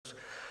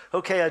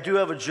Okay, I do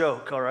have a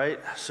joke, all right?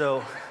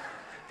 So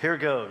here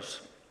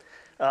goes.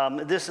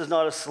 This is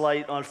not a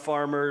slight on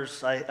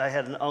farmers. I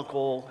had an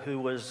uncle who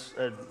was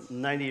a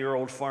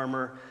 90-year-old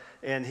farmer,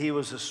 and he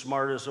was as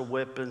smart as a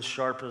whip and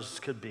sharp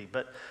as could be.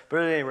 But at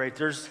any rate,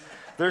 there's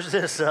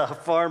this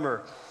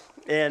farmer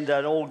and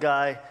an old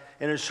guy.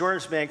 An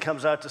insurance man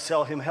comes out to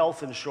sell him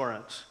health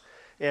insurance.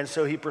 And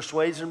so he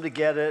persuades him to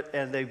get it,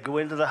 and they go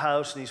into the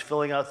house, and he's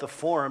filling out the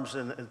forms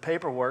and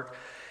paperwork.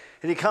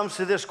 And he comes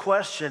to this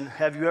question: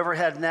 have you ever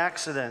had an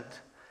accident?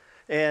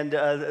 And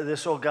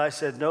this old guy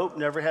said, nope,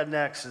 never had an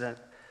accident.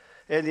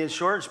 And the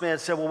insurance man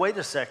said, well, wait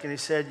a second. He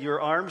said,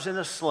 your arm's in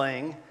a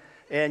sling,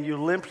 and you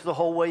limped the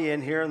whole way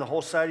in here, and the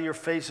whole side of your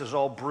face is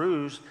all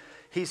bruised.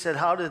 He said,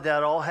 how did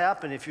that all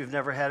happen if you've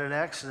never had an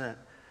accident?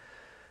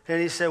 And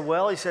he said,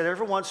 well,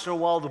 every once in a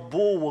while the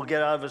bull will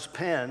get out of his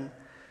pen,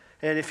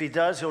 and if he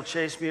does, he'll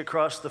chase me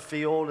across the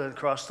field and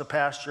across the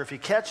pasture. If he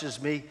catches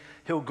me,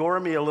 he'll gore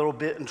me a little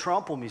bit and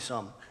trample me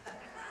some.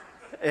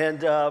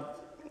 And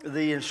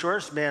the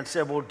insurance man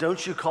said, well,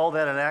 don't you call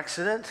that an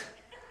accident?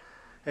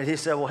 And he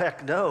said, well,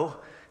 heck no.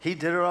 He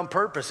did it on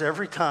purpose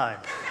every time.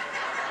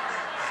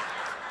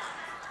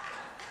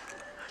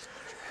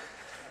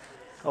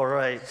 All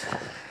right.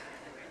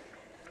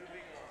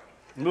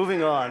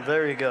 Moving on.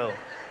 There you go.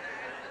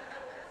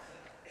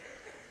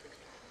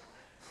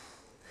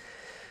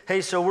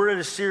 Hey, so we're in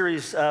a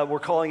series, we're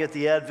calling it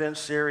the Advent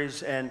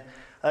series, and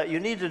you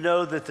need to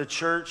know that the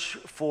church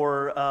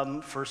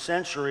for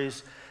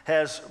centuries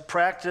has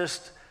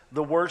practiced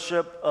the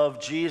worship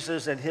of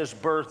Jesus and his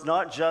birth,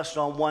 not just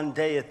on one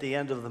day at the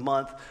end of the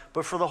month,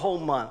 but for the whole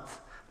month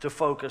to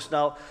focus.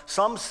 Now,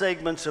 some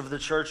segments of the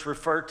church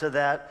refer to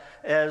that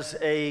as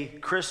a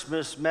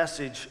Christmas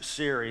message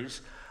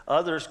series.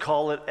 Others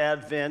call it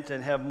Advent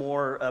and have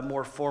a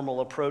more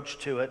formal approach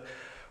to it.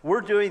 We're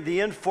doing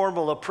the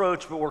informal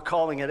approach, but we're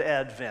calling it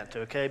Advent,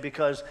 okay?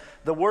 Because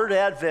the word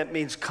Advent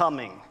means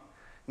coming.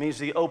 Means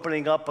the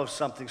opening up of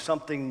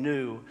something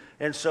new.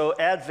 And so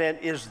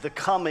Advent is the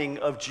coming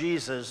of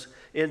Jesus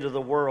into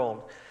the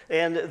world.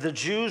 And the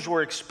Jews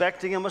were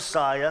expecting a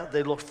Messiah.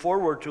 They looked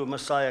forward to a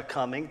Messiah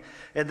coming.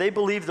 And they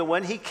believed that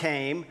when he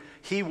came,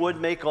 he would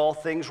make all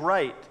things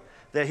right.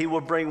 That he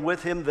would bring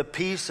with him the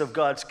peace of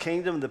God's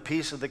kingdom, the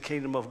peace of the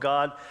kingdom of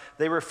God.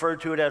 They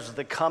referred to it as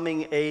the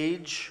coming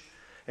age.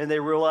 And they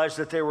realized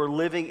that they were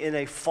living in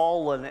a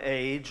fallen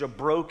age, a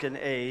broken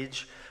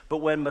age. But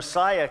when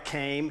Messiah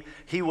came,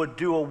 he would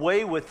do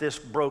away with this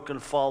broken,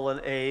 fallen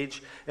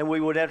age, and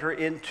we would enter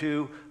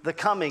into the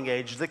coming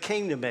age, the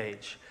kingdom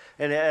age.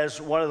 And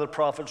as one of the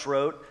prophets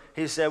wrote,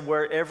 he said,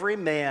 where every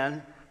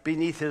man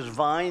beneath his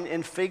vine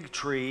and fig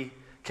tree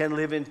can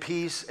live in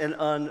peace and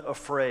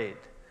unafraid.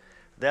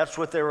 That's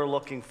what they were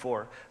looking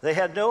for. They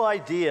had no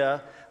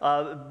idea,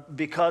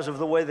 because of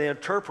the way they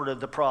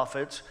interpreted the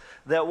prophets,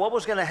 that what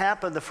was going to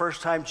happen the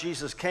first time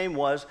Jesus came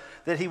was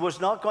that he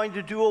was not going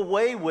to do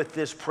away with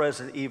this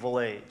present evil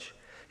age.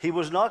 He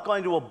was not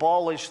going to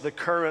abolish the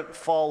current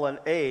fallen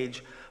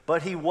age,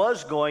 but he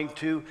was going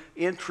to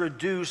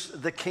introduce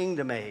the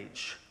kingdom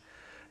age.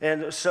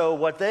 And so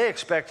what they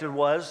expected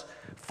was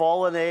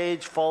fallen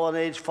age, fallen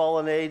age,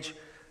 fallen age.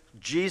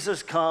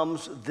 Jesus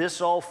comes,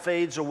 this all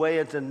fades away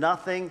into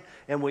nothing,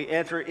 and we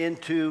enter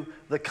into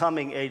the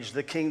coming age,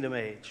 the kingdom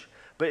age.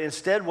 But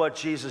instead what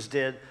Jesus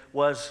did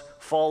was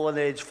fallen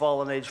age,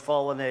 fallen age,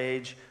 fallen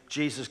age.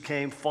 Jesus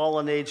came,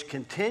 fallen age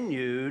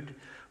continued,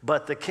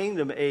 but the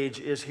kingdom age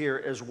is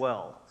here as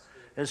well.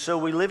 And so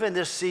we live in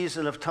this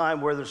season of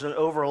time where there's an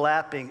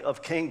overlapping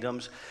of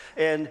kingdoms.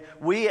 And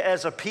we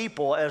as a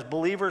people, as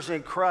believers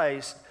in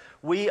Christ,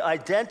 we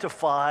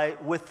identify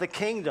with the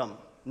kingdom,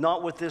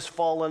 not with this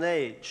fallen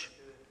age.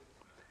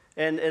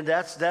 And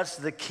that's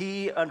the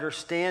key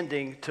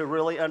understanding to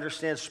really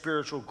understand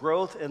spiritual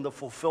growth and the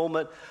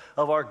fulfillment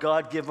of our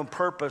God-given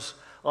purpose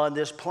on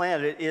this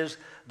planet is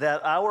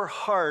that our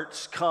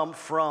hearts come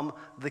from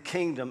the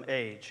kingdom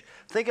age.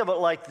 Think of it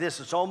like this.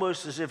 It's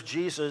almost as if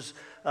Jesus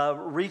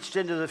reached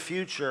into the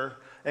future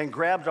and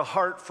grabbed a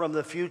heart from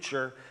the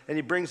future, and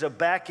he brings it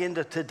back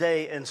into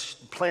today and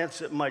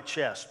plants it in my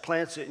chest,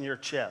 plants it in your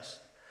chest,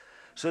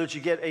 so that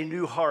you get a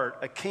new heart,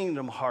 a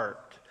kingdom heart.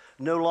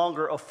 No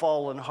longer a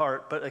fallen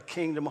heart, but a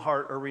kingdom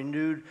heart, a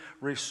renewed,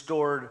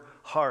 restored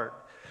heart.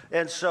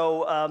 And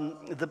so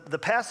the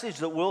passage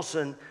that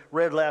Wilson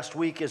read last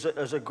week is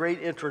a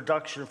great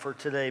introduction for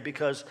today,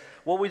 because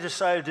what we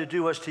decided to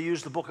do was to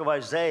use the book of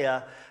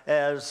Isaiah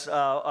as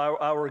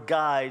our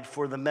guide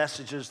for the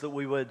messages that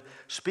we would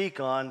speak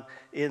on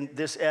in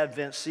this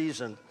Advent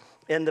season.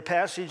 And the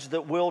passage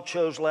that Will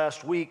chose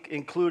last week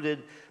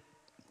included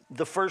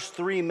the first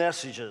three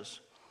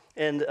messages.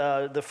 And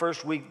the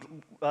first week,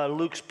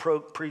 Luke's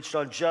preached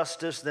on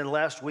justice. Then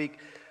last week,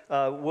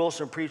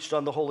 Wilson preached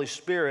on the Holy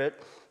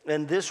Spirit.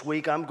 And this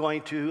week, I'm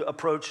going to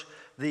approach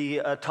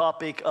the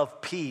topic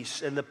of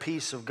peace and the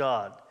peace of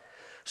God.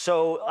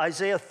 So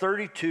Isaiah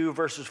 32,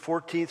 verses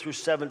 14 through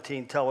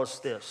 17 tell us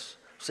this,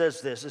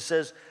 says this. It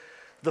says,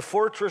 the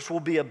fortress will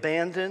be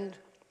abandoned,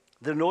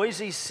 the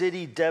noisy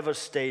city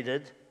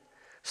devastated,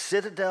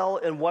 Citadel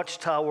and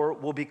watchtower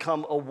will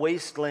become a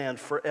wasteland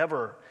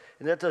forever.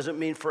 And that doesn't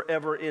mean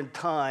forever in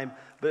time,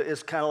 but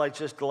it's kind of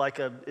like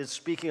it's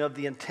speaking of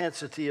the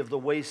intensity of the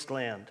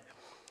wasteland.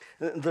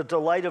 The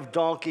delight of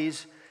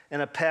donkeys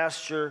and a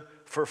pasture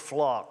for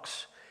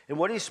flocks. And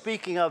what he's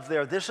speaking of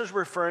there, this is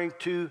referring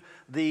to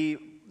the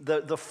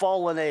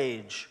fallen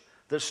age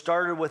that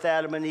started with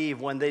Adam and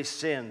Eve when they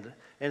sinned.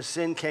 And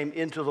sin came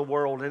into the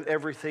world and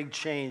everything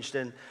changed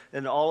and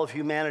all of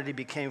humanity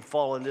became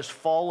fallen, this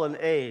fallen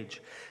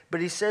age.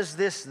 But he says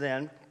this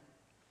then,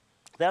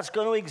 that's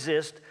going to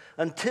exist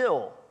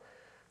until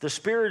the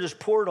Spirit is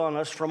poured on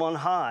us from on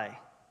high.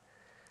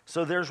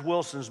 So there's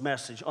Wilson's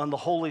message on the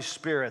Holy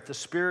Spirit. The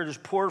Spirit is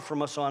poured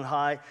from us on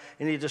high,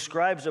 and he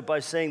describes it by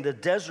saying the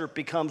desert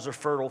becomes a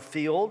fertile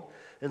field.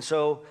 And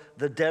so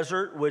the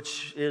desert,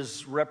 which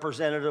is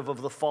representative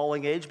of the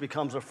falling age,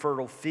 becomes a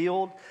fertile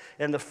field,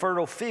 and the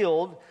fertile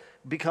field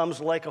becomes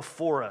like a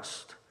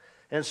forest.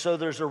 And so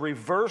there's a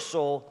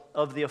reversal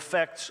of the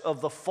effects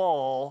of the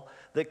fall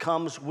that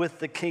comes with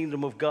the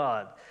kingdom of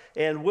God.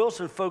 And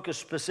Wilson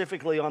focused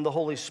specifically on the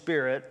Holy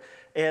Spirit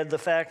and the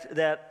fact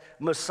that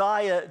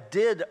Messiah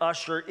did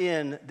usher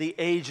in the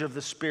age of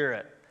the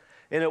Spirit.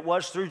 And it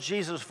was through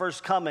Jesus'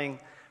 first coming,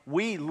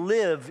 we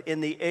live in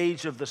the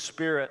age of the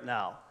Spirit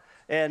now.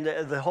 And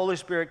the Holy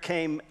Spirit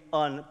came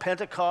on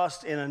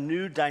Pentecost in a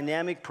new,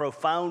 dynamic,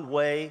 profound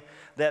way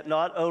that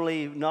not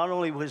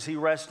only was he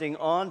resting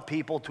on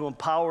people to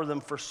empower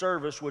them for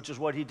service, which is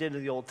what he did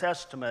in the Old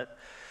Testament,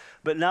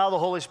 but now the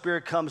Holy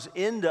Spirit comes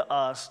into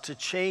us to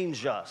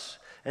change us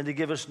and to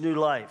give us new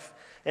life.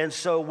 And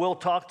so Will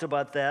talked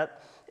about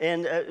that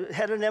and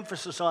had an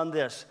emphasis on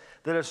this,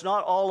 that it's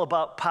not all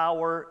about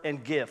power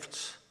and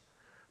gifts,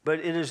 but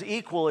it is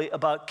equally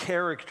about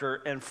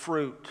character and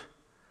fruit.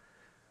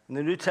 And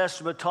the New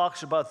Testament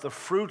talks about the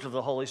fruit of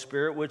the Holy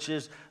Spirit, which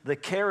is the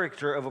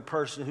character of a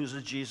person who's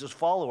a Jesus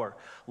follower.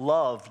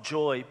 Love,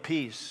 joy,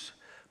 peace,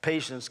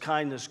 patience,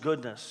 kindness,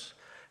 goodness.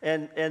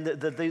 And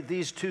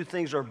these two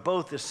things are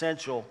both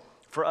essential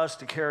for us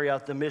to carry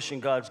out the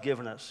mission God's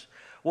given us.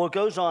 Well, it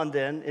goes on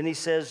then, and he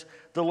says,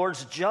 the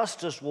Lord's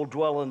justice will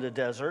dwell in the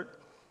desert.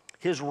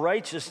 His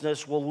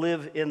righteousness will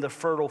live in the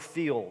fertile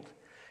field.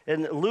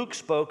 And Luke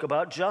spoke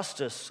about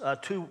justice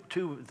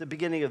to the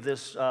beginning of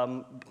this at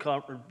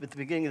the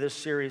beginning of this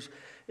series,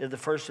 in the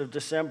 1st of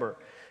December,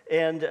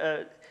 and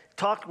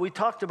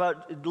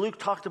Luke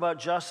talked about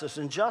justice.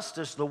 And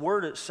justice, the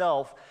word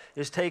itself,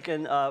 is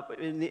taken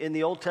in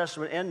the Old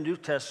Testament and New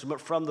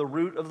Testament from the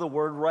root of the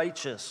word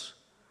righteous.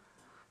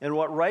 And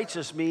what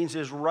righteous means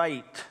is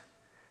right.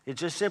 It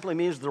just simply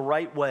means the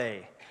right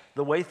way,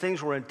 the way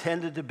things were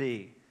intended to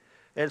be.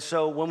 And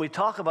so when we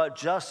talk about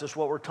justice,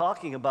 what we're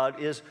talking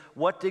about is,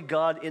 what did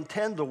God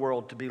intend the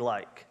world to be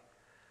like?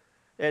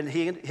 And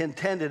he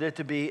intended it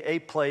to be a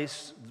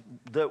place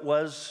that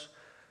was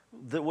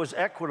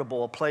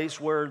equitable, a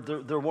place where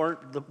there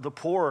weren't the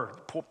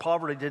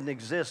poverty didn't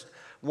exist.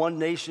 One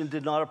nation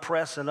did not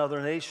oppress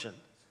another nation.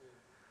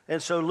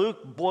 And so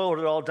Luke boiled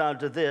it all down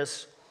to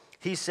this.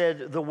 He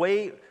said, the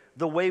way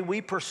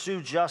we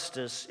pursue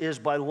justice is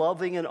by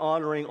loving and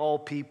honoring all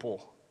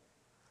people.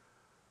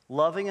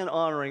 Loving and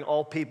honoring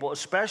all people,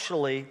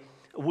 especially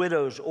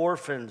widows,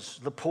 orphans,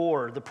 the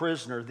poor, the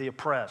prisoner, the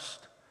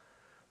oppressed.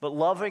 But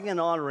loving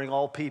and honoring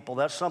all people,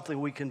 that's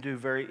something we can do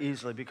very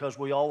easily, because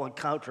we all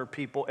encounter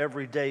people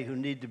every day who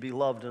need to be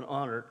loved and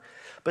honored.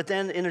 But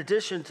then in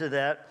addition to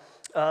that,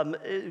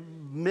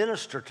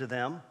 minister to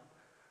them.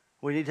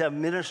 We need to have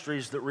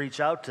ministries that reach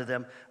out to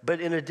them.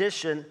 But in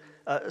addition,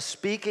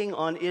 speaking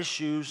on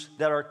issues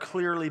that are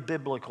clearly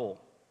biblical.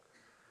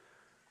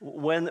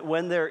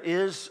 When there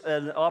is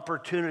an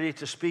opportunity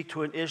to speak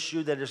to an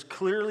issue that is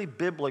clearly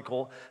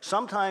biblical,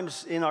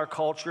 sometimes in our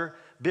culture,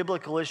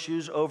 biblical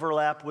issues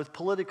overlap with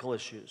political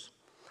issues.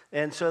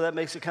 And so that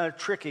makes it kind of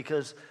tricky,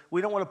 because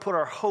we don't want to put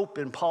our hope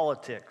in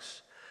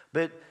politics.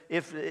 But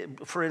if,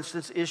 for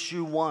instance,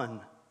 issue 1,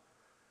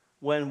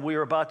 when we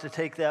were about to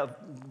take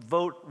that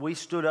vote, we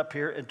stood up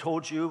here and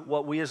told you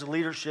what we as a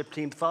leadership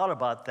team thought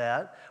about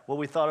that, what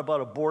we thought about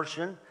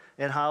abortion,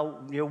 and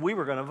how we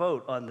were going to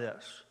vote on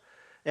this.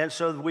 And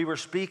so we were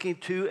speaking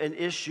to an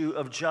issue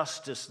of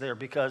justice there,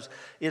 because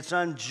it's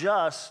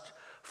unjust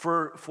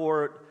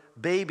for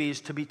babies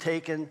to be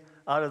taken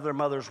out of their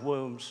mother's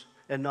wombs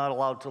and not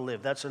allowed to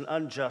live. That's an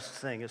unjust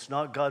thing. It's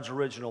not God's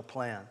original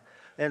plan.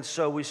 And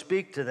so we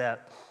speak to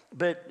that.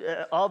 But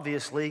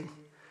obviously,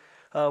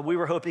 we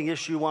were hoping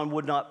issue 1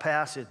 would not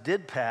pass. It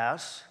did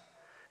pass.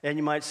 And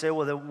you might say,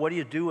 well, then what do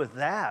you do with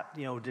that?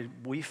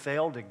 Did we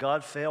fail? Did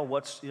God fail?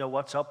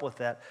 What's up with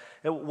that?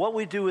 And what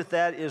we do with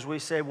that is we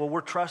say, well, we're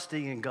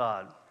trusting in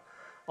God.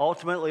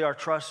 Ultimately, our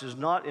trust is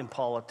not in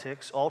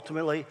politics.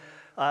 Ultimately,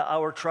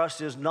 our trust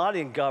is not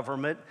in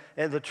government.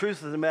 And the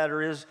truth of the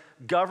matter is,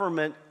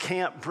 government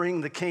can't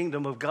bring the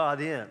kingdom of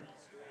God in.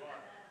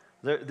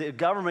 The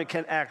government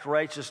can act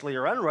righteously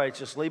or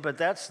unrighteously, but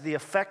that's the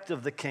effect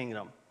of the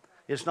kingdom.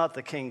 It's not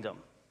the kingdom.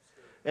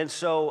 And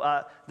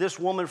so this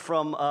woman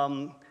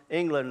from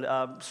England,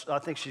 I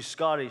think she's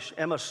Scottish,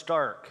 Emma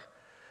Stark,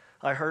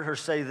 I heard her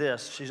say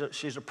this.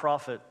 She's a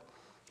prophet.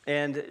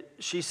 And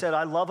she said,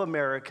 I love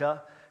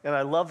America, and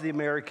I love the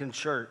American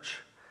church.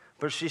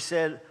 But she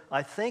said,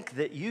 I think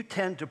that you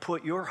tend to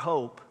put your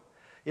hope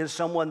in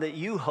someone that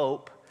you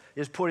hope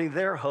is putting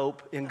their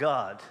hope in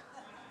God.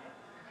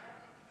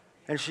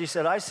 And she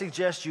said, I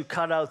suggest you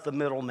cut out the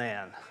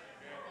middleman.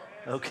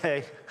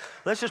 Okay?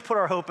 Let's just put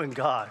our hope in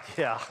God.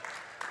 Yeah.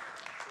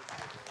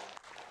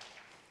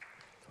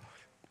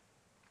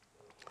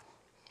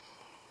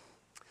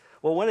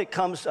 Well, when it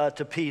comes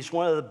to peace,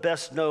 one of the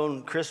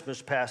best-known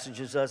Christmas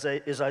passages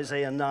is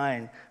Isaiah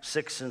 9,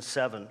 6 and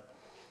 7.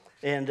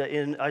 And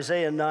in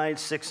Isaiah 9,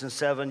 6 and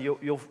 7,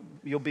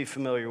 you'll be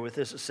familiar with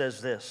this. It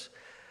says this,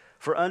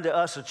 For unto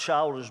us a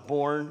child is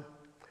born,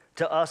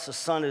 to us a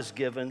son is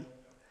given,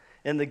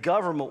 and the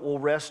government will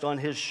rest on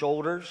his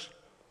shoulders,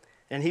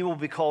 and he will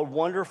be called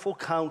Wonderful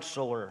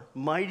Counselor,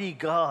 Mighty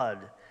God,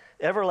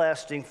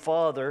 Everlasting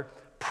Father,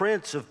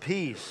 Prince of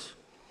Peace.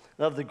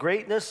 Of the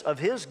greatness of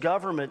his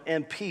government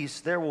and peace,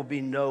 there will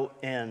be no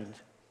end.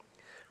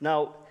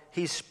 Now,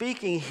 he's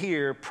speaking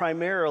here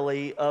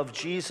primarily of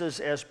Jesus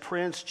as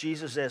Prince,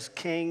 Jesus as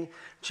King,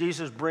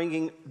 Jesus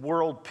bringing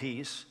world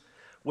peace,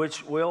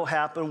 which will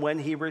happen when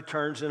he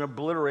returns and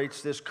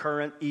obliterates this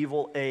current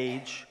evil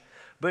age.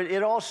 But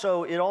it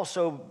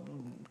also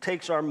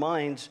takes our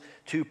minds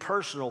to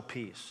personal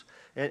peace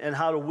and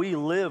how do we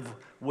live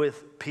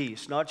with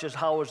peace, not just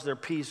how is there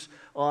peace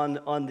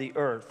on the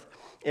earth.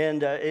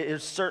 And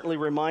it certainly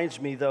reminds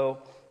me, though,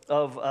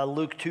 of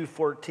Luke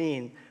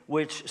 2:14,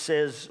 which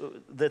says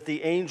that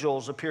the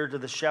angels appeared to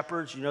the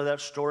shepherds. You know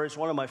that story? It's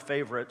one of my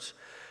favorites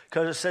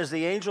because it says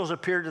the angels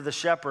appeared to the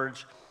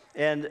shepherds,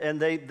 and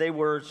they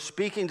were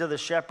speaking to the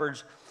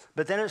shepherds,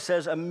 but then it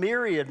says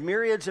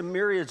myriads and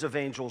myriads of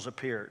angels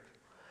appeared.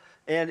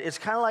 And it's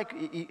kind of like,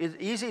 it's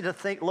easy to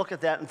look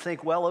at that and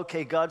think, well,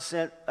 okay, God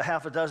sent a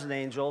half a dozen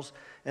angels,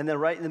 and then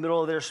right in the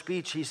middle of their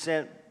speech, he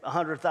sent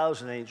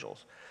 100,000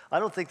 angels. I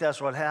don't think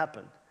that's what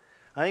happened.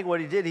 I think what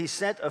he did, he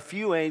sent a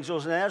few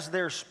angels, and as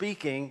they're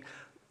speaking,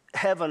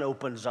 heaven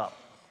opens up.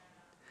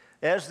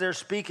 As they're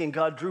speaking,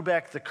 God drew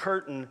back the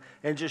curtain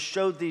and just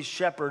showed these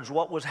shepherds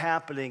what was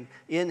happening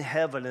in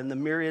heaven and the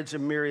myriads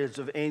and myriads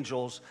of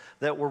angels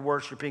that were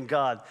worshiping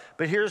God.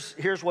 But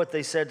here's what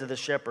they said to the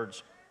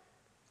shepherds.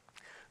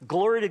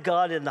 Glory to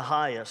God in the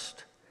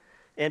highest,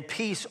 and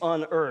peace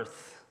on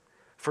earth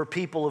for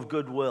people of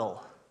good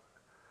will.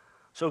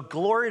 So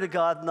glory to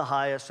God in the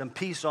highest and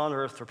peace on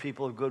earth for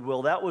people of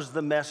goodwill. That was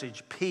the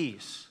message,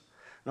 peace.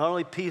 Not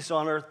only peace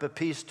on earth, but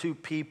peace to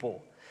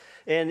people.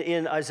 And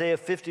in Isaiah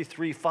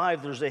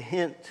 53:5, there's a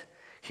hint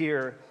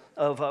here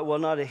of, well,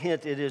 not a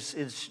hint,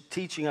 it's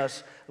teaching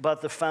us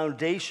about the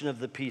foundation of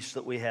the peace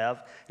that we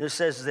have. And it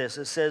says this,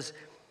 it says,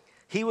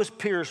 he was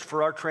pierced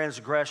for our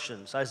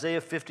transgressions.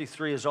 Isaiah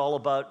 53 is all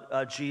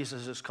about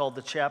Jesus. It's called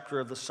the chapter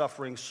of the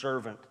suffering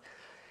servant.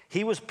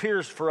 He was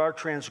pierced for our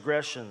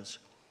transgressions.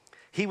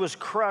 He was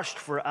crushed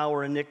for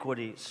our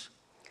iniquities.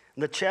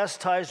 And the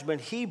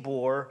chastisement he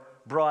bore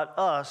brought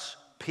us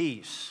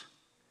peace.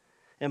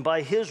 And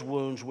by his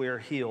wounds we are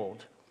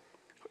healed.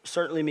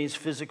 Certainly means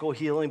physical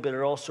healing, but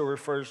it also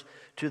refers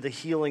to the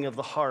healing of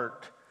the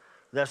heart.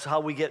 That's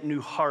how we get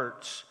new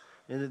hearts.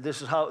 And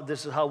this is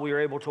how we are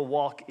able to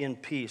walk in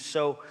peace.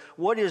 So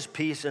what is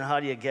peace and how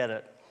do you get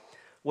it?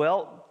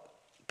 Well,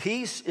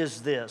 peace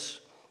is this.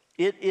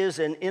 It is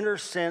an inner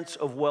sense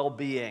of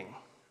well-being.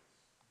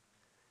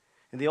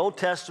 In the Old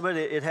Testament,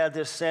 it had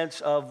this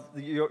sense of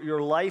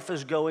your life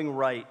is going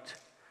right.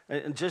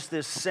 And just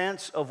this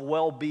sense of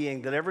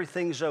well-being, that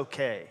everything's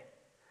okay.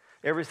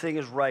 Everything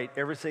is right.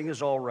 Everything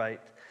is all right.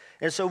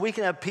 And so we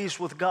can have peace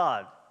with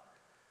God.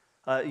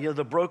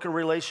 The broken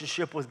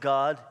relationship with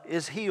God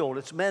is healed.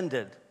 It's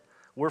mended.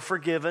 We're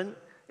forgiven.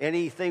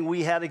 Anything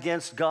we had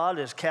against God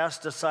is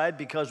cast aside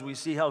because we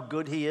see how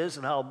good he is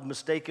and how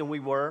mistaken we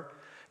were.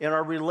 And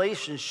our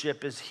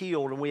relationship is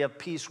healed and we have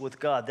peace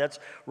with God. That's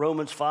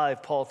Romans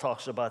 5. Paul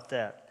talks about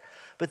that.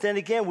 But then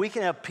again, we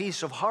can have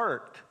peace of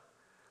heart.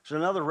 There's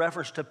another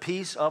reference to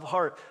peace of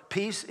heart.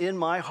 Peace in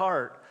my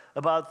heart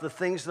about the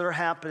things that are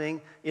happening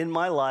in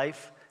my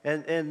life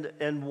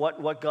and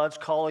what God's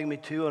calling me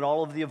to and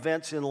all of the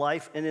events in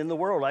life and in the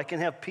world. I can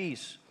have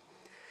peace.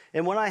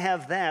 And when I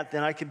have that,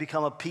 then I can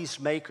become a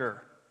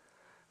peacemaker.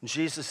 And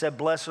Jesus said,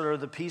 blessed are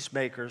the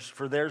peacemakers,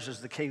 for theirs is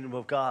the kingdom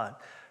of God.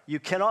 You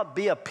cannot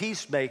be a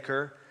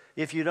peacemaker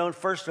if you don't,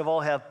 first of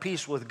all, have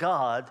peace with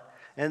God,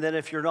 and then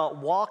if you're not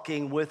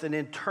walking with an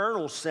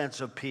internal sense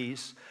of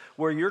peace,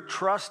 where you're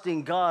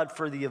trusting God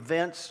for the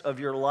events of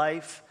your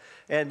life,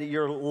 and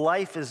your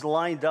life is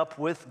lined up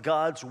with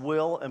God's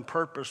will and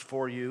purpose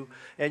for you,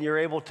 and you're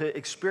able to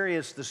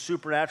experience the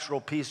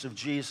supernatural peace of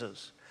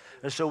Jesus.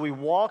 And so we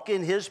walk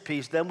in his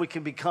peace, then we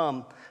can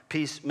become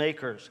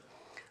peacemakers.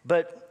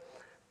 But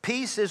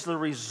peace is the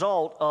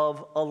result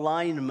of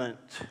alignment.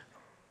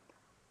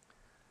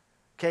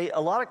 Okay,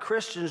 a lot of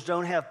Christians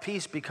don't have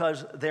peace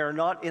because they're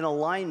not in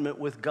alignment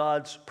with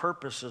God's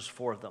purposes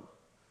for them.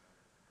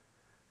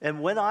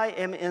 And when I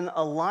am in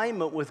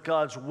alignment with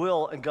God's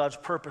will and God's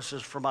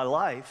purposes for my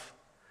life,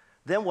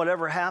 then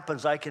whatever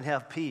happens, I can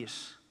have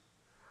peace.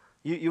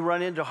 You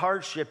run into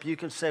hardship, you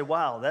can say,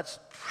 wow, that's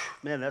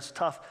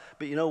tough.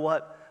 But you know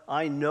what?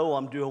 I know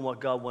I'm doing what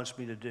God wants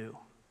me to do.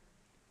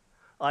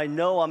 I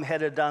know I'm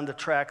headed down the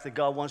track that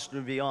God wants me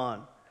to be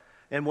on.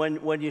 And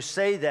when you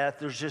say that,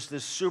 there's just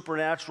this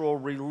supernatural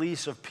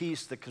release of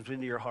peace that comes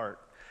into your heart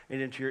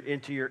and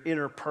into your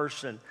inner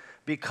person,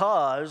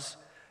 because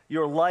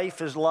your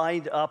life is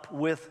lined up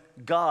with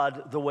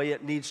God the way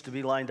it needs to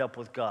be lined up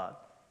with God.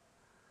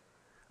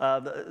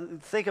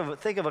 Think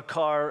of a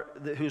car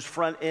whose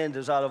front end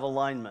is out of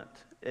alignment.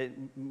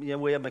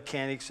 We have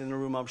mechanics in the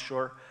room, I'm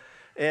sure.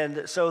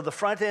 And so the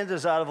front end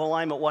is out of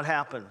alignment. What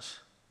happens?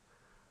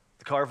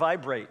 The car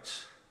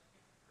vibrates.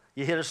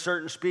 You hit a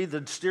certain speed,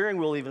 the steering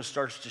wheel even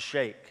starts to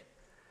shake.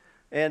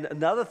 And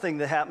another thing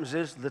that happens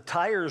is the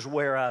tires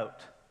wear out.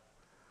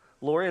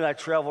 Lori and I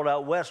traveled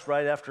out west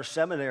right after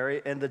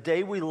seminary, and the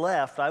day we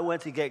left, I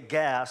went to get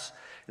gas,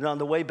 and on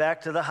the way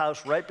back to the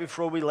house, right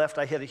before we left,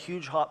 I hit a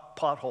huge hot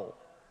pothole.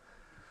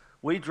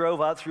 We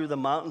drove out through the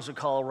mountains of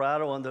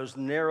Colorado on those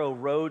narrow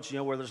roads,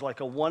 where there's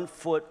like a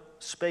 1-foot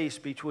space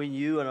between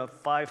you and a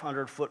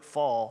 500-foot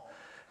fall,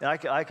 and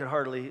I could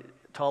hardly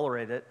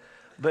tolerate it.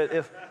 But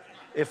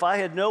if I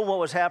had known what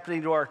was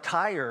happening to our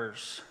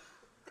tires,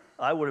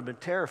 I would have been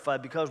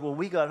terrified, because when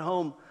we got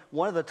home,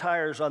 one of the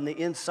tires on the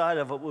inside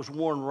of it was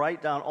worn right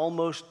down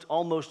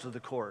almost to the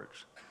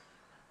cords.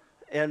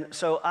 And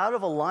so out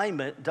of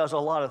alignment does a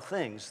lot of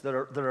things that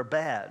are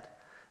bad.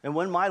 And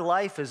when my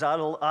life is out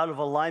of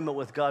alignment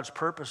with God's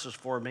purposes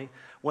for me,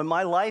 when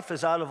my life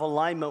is out of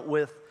alignment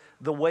with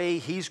the way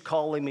He's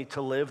calling me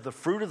to live, the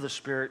fruit of the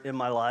Spirit in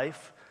my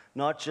life,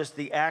 not just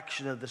the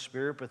action of the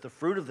Spirit, but the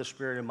fruit of the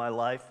Spirit in my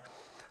life,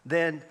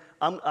 then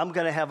I'm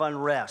going to have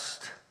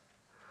unrest.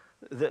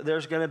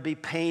 There's going to be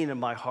pain in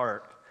my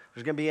heart.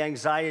 There's going to be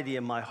anxiety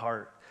in my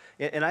heart.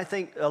 And I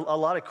think a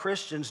lot of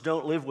Christians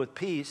don't live with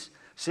peace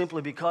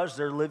simply because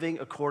they're living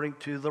according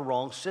to the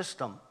wrong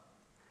system.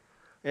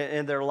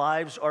 And their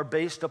lives are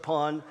based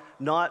upon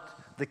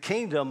not the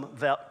kingdom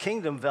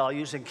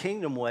values and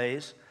kingdom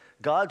ways,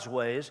 God's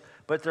ways,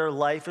 but their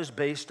life is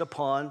based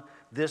upon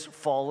this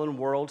fallen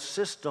world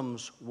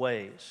system's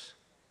ways.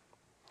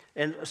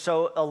 And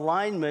so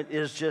alignment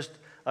is just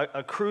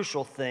a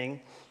crucial thing.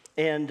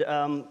 And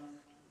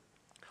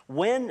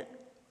when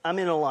I'm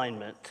in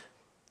alignment,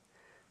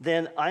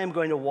 then I am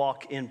going to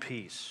walk in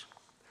peace.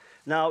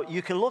 Now,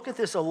 you can look at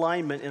this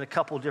alignment in a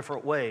couple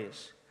different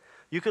ways.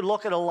 You can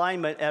look at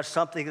alignment as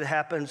something that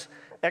happens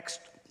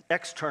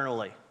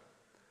externally.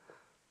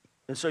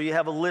 And so you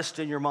have a list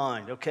in your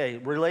mind. Okay,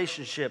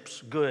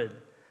 relationships, good.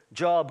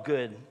 Job,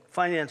 good.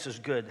 Finances,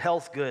 good.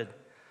 Health, good.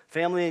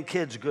 Family and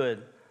kids,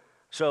 good.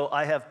 So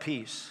I have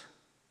peace.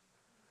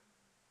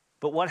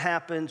 But what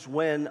happens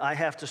when I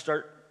have to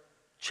start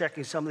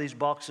checking some of these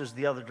boxes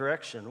the other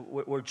direction?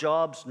 Where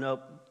jobs,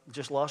 nope,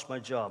 just lost my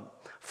job.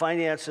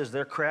 Finances,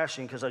 they're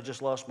crashing because I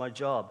just lost my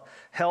job.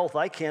 Health,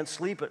 I can't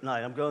sleep at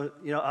night.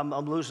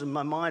 I'm losing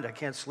my mind. I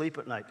can't sleep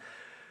at night.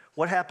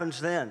 What happens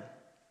then?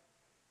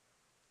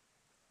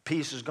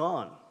 Peace is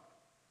gone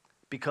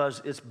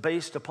because it's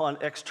based upon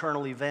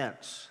external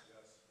events.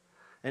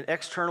 And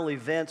external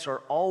events are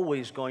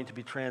always going to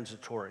be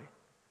transitory.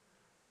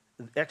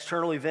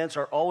 External events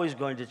are always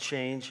going to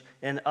change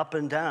and up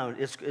and down.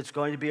 It's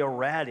going to be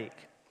erratic.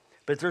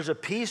 But there's a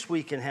peace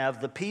we can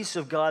have, the peace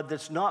of God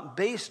that's not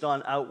based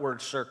on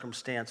outward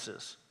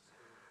circumstances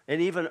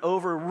and even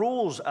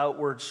overrules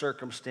outward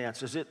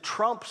circumstances. It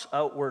trumps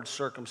outward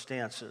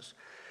circumstances.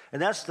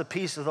 And that's the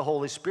peace of the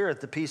Holy Spirit,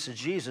 the peace of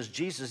Jesus.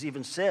 Jesus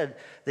even said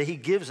that He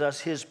gives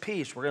us His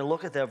peace. We're going to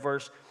look at that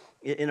verse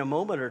in a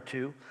moment or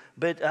two.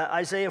 But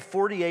Isaiah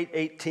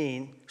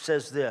 48:18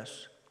 says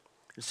this.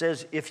 It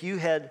says, if you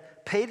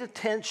had paid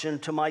attention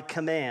to my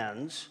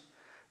commands,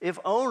 if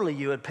only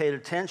you had paid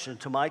attention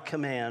to my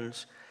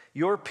commands,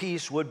 your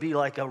peace would be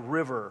like a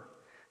river,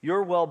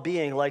 your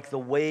well-being like the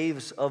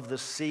waves of the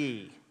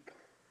sea.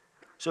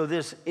 So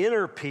this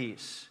inner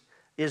peace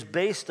is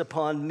based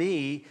upon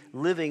me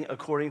living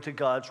according to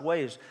God's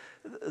ways.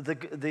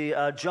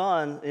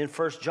 John, in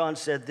 1 John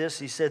said this,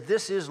 he said,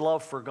 this is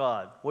love for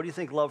God. What do you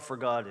think love for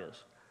God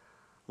is?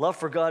 Love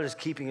for God is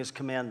keeping His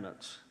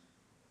commandments.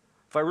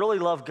 If I really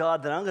love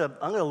God, then I'm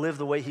going to live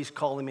the way He's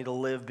calling me to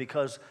live,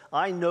 because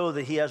I know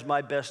that He has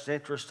my best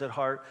interest at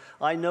heart.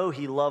 I know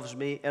He loves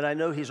me, and I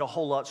know He's a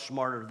whole lot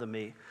smarter than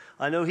me.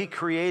 I know He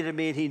created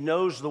me, and He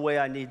knows the way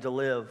I need to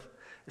live.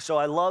 So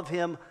I love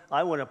Him.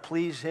 I want to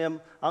please Him.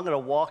 I'm going to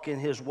walk in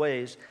His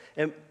ways.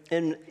 And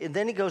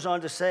then He goes on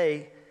to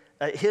say,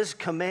 His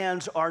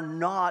commands are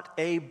not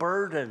a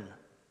burden.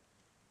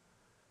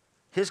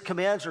 His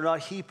commands are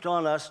not heaped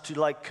on us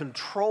to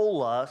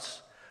control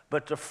us,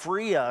 but to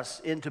free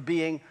us into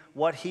being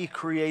what He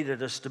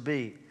created us to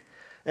be.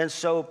 And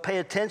so pay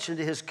attention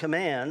to His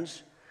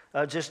commands,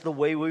 just the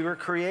way we were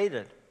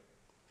created,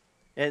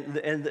 and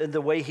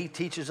the way He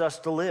teaches us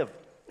to live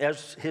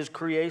as His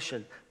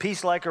creation.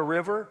 Peace like a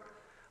river.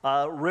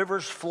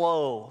 Rivers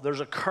flow.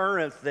 There's a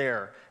current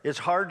there. It's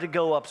hard to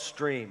go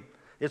upstream.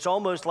 It's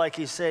almost like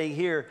He's saying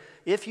here,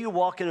 if you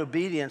walk in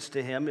obedience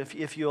to Him,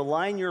 if you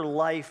align your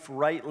life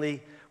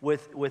rightly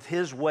with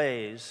his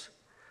ways,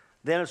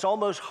 then it's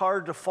almost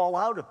hard to fall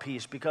out of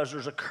peace because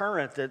there's a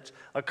current, that's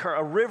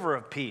a river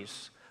of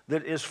peace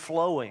that is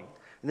flowing.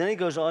 And then he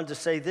goes on to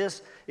say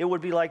this, it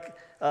would be like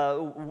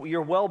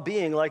your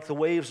well-being like the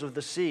waves of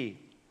the sea.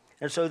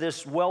 And so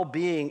this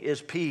well-being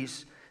is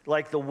peace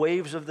like the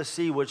waves of the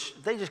sea, which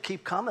they just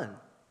keep coming.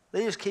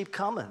 They just keep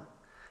coming.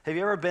 Have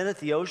you ever been at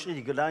the ocean?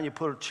 You go down, you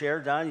put a chair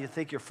down, you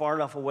think you're far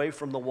enough away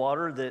from the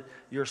water that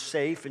you're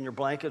safe and your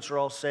blankets are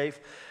all safe.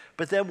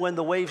 But then when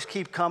the waves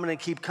keep coming,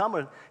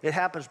 it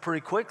happens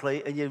pretty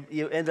quickly, and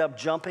you end up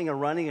jumping and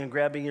running and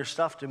grabbing your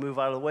stuff to move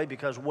out of the way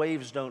because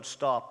waves don't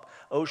stop.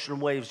 Ocean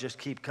waves just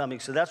keep coming.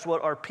 So that's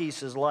what our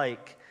peace is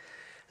like.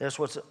 That's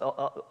what's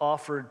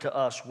offered to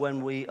us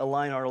when we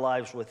align our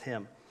lives with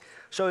him.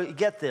 So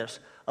get this.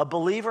 A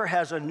believer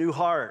has a new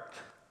heart.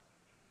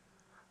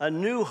 A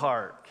new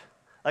heart.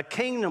 A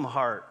kingdom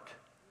heart.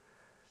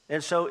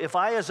 And so if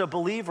I, as a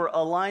believer,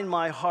 align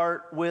my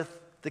heart with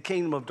the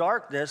kingdom of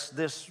darkness,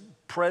 this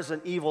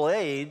present evil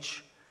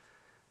age,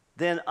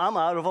 then I'm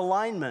out of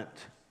alignment.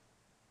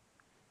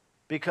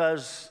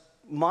 Because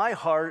my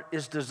heart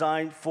is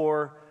designed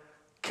for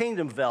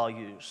kingdom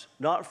values,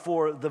 not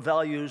for the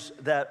values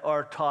that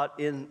are taught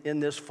in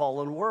this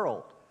fallen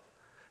world.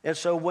 And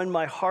so when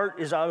my heart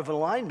is out of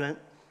alignment,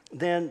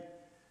 then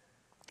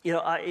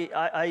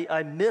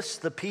I miss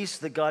the peace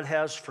that God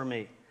has for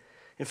me.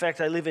 In fact,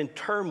 I live in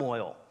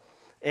turmoil.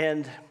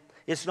 And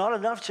it's not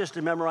enough just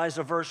to memorize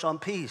a verse on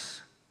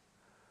peace.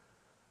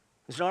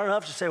 It's not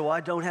enough to say, well, I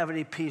don't have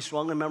any peace,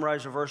 well, I'm going to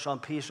memorize a verse on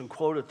peace and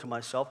quote it to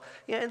myself.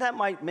 Yeah, and that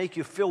might make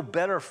you feel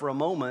better for a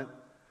moment,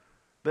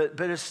 but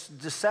it's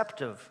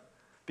deceptive.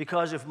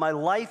 Because if my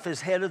life is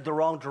headed the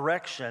wrong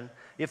direction,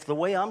 if the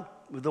way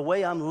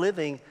I'm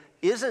living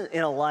isn't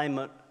in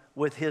alignment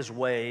with his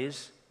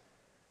ways,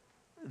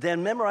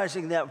 then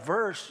memorizing that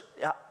verse,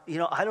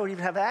 I don't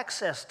even have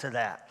access to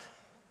that.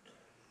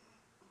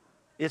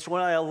 It's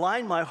when I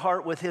align my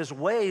heart with his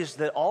ways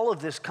that all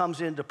of this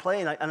comes into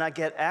play, and I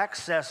get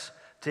access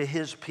to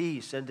his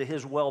peace and to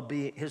his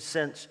well-being, his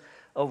sense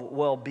of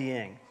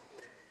well-being.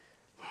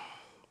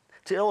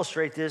 To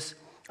illustrate this,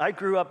 I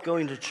grew up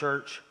going to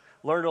church,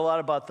 learned a lot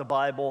about the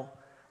Bible.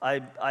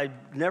 I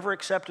never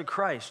accepted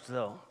Christ,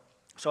 though.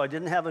 So I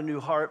didn't have a new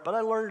heart, but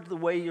I learned the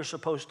way you're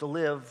supposed to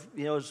live,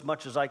 as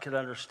much as I could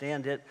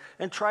understand it,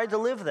 and tried to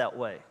live that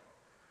way.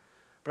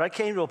 But I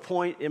came to a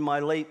point in my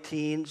late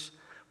teens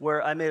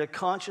where I made a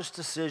conscious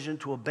decision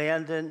to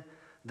abandon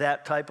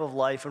that type of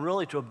life and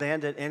really to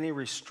abandon any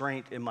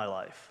restraint in my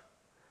life.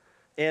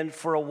 And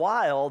for a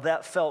while,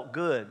 that felt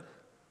good.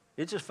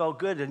 It just felt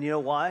good. And you know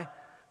why?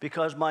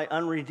 Because my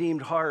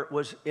unredeemed heart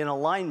was in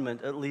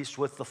alignment, at least,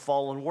 with the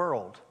fallen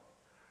world.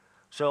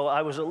 So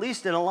I was at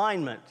least in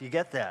alignment. You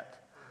get that?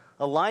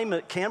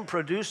 Alignment can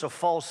produce a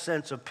false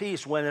sense of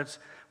peace when it's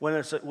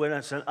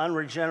an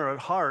unregenerate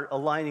heart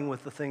aligning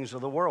with the things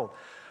of the world.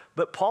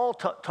 But Paul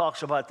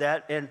talks about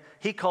that, and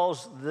he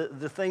calls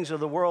the things of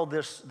the world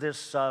this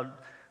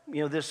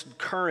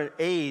current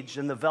age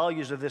and the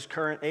values of this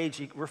current age.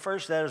 He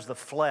refers to that as the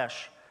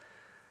flesh,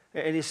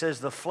 and he says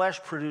the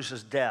flesh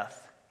produces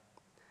death.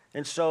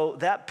 And so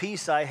that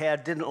peace I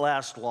had didn't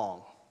last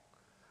long.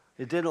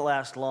 It didn't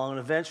last long, and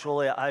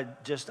eventually I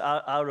just,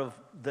 out of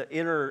the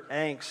inner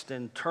angst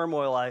and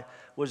turmoil I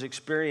was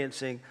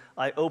experiencing,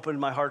 I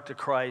opened my heart to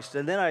Christ,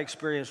 and then I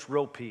experienced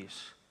real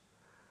peace.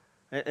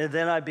 And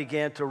then I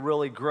began to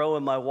really grow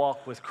in my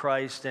walk with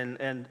Christ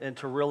and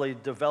to really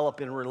develop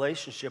in a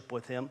relationship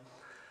with him.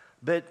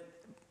 But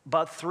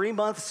about 3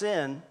 months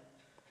in,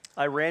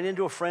 I ran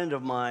into a friend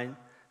of mine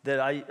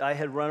that I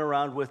had run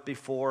around with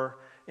before,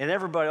 and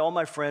everybody, all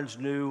my friends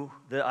knew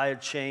that I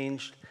had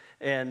changed,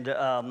 and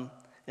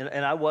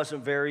I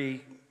wasn't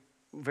very,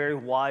 very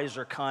wise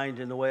or kind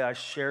in the way I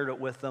shared it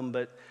with them,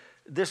 but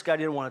this guy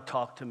didn't want to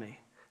talk to me.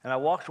 And I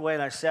walked away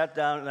and I sat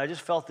down and I just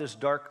felt this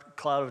dark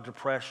cloud of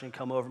depression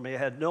come over me. I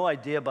had no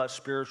idea about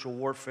spiritual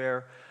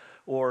warfare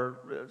or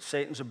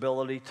Satan's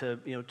ability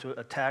to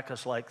attack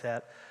us like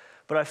that.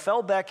 But I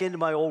fell back into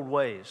my old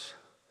ways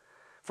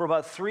for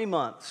about 3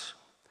 months.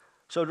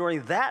 So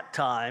during that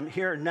time,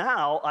 here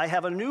now, I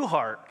have a new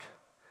heart,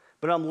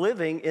 but I'm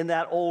living in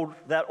that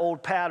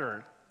old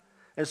pattern.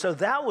 And so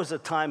that was a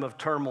time of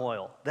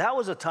turmoil. That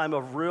was a time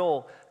of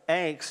real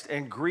angst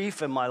and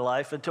grief in my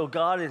life until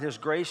God in his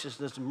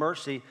graciousness and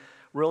mercy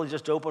really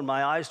just opened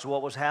my eyes to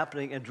what was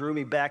happening and drew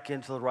me back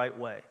into the right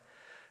way.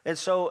 And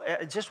so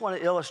I just want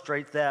to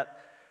illustrate that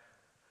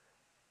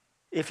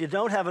if you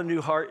don't have a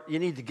new heart, you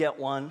need to get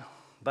one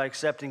by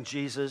accepting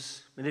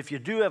Jesus. And if you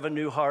do have a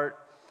new heart,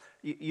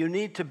 you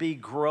need to be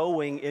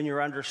growing in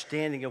your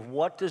understanding of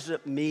what does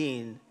it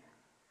mean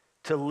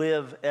to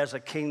live as a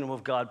kingdom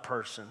of God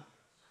person.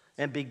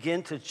 And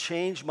begin to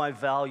change my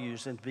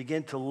values and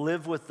begin to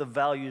live with the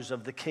values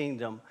of the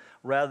kingdom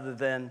rather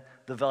than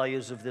the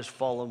values of this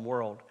fallen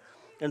world.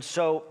 And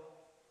so,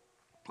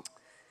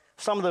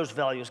 some of those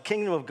values,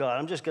 kingdom of God,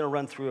 I'm just going to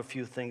run through a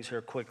few things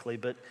here quickly,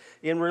 but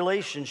in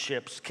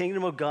relationships,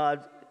 kingdom of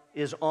God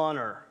is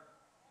honor.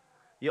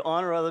 You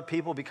honor other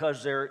people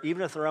because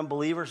even if they're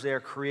unbelievers, they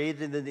are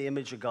created in the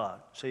image of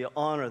God. So you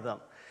honor them.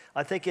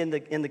 I think in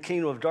the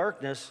kingdom of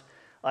darkness,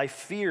 I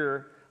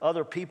fear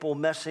other people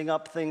messing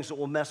up things that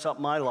will mess up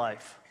my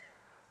life.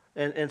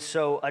 And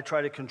so I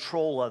try to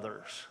control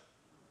others.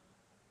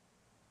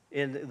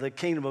 In the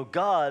kingdom of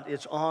God,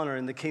 it's honor.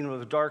 In the kingdom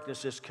of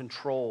darkness, it's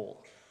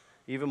control.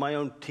 Even my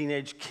own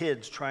teenage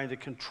kids, trying to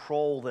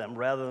control them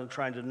rather than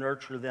trying to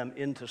nurture them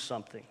into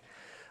something.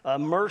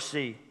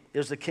 Mercy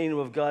is the kingdom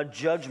of God.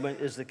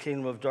 Judgment is the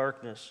kingdom of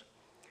darkness.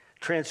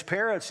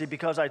 Transparency,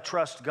 because I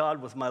trust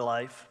God with my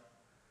life,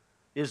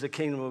 is the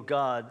kingdom of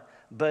God.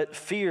 But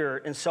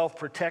fear and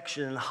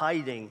self-protection and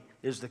hiding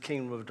is the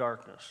kingdom of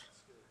darkness.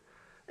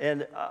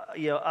 And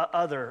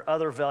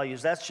other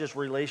values, that's just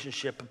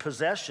relationship.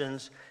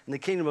 Possessions, in the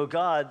kingdom of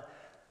God,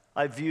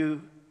 I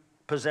view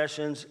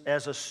possessions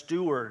as a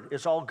steward.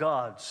 It's all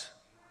God's.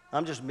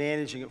 I'm just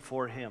managing it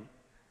for him.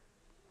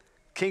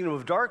 Kingdom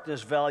of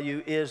darkness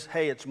value is,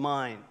 hey, it's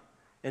mine.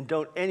 And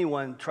don't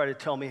anyone try to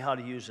tell me how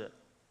to use it.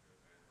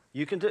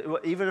 You can do,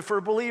 even if we're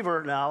a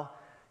believer now,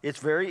 it's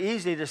very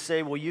easy to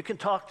say, well, you can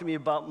talk to me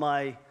about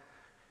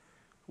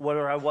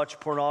whether I watch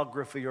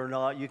pornography or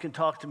not. You can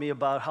talk to me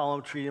about how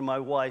I'm treating my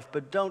wife,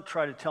 but don't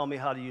try to tell me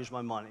how to use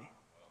my money.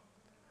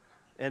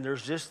 And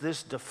there's just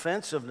this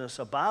defensiveness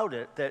about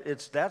it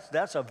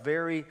that's a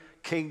very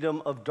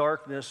kingdom of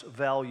darkness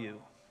value.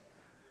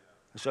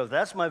 So if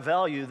that's my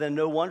value, then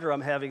no wonder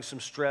I'm having some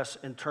stress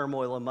and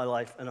turmoil in my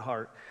life and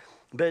heart.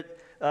 But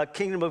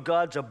kingdom of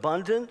God's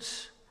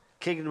abundance,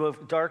 kingdom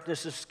of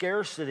darkness is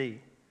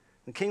scarcity.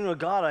 In the kingdom of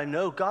God, I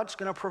know God's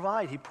going to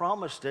provide. He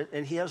promised it,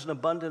 and he has an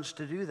abundance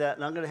to do that,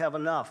 and I'm going to have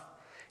enough.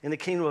 In the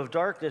kingdom of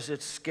darkness,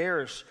 it's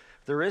scarce.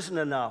 There isn't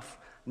enough.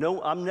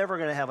 No, I'm never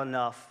going to have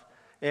enough,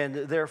 and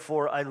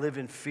therefore I live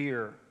in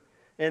fear.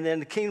 And then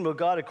the kingdom of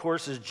God, of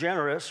course, is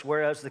generous,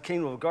 whereas the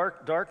kingdom of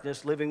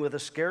darkness, living with a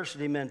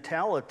scarcity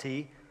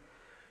mentality,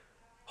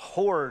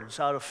 hoards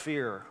out of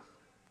fear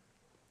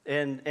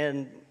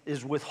and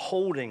is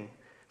withholding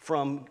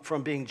from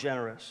being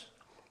generous.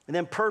 And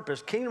then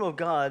purpose. Kingdom of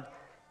God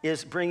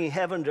is bringing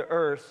heaven to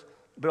earth,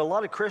 but a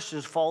lot of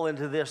Christians fall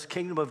into this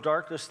kingdom of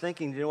darkness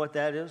thinking, do you know what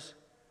that is?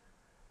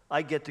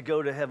 I get to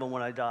go to heaven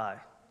when I die.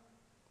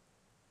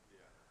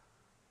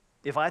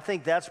 If I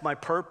think that's my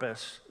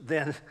purpose,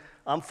 then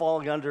I'm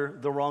falling under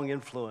the wrong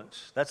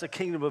influence. That's a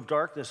kingdom of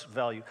darkness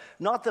value.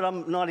 Not that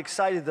I'm not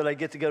excited that I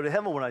get to go to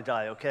heaven when I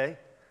die, okay?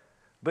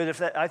 But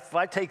if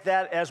I take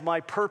that as my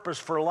purpose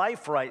for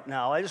life right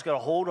now, I just got to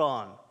hold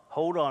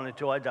on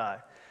until I die,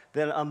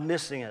 then I'm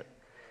missing it.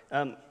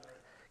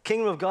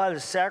 Kingdom of God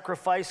is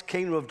sacrifice.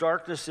 Kingdom of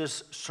darkness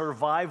is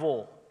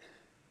survival.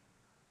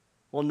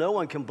 Well, no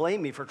one can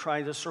blame me for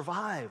trying to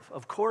survive.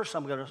 Of course,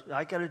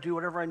 I got to do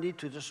whatever I need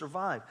to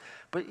survive.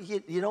 But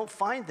you don't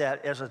find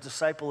that as a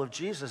disciple of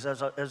Jesus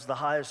as the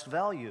highest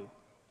value.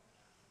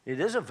 It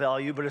is a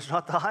value, but it's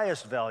not the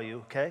highest value,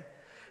 okay?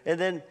 And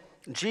then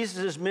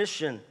Jesus'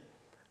 mission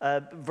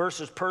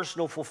versus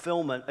personal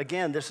fulfillment.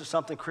 Again, this is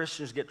something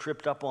Christians get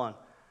tripped up on.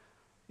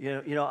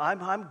 You know,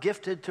 I'm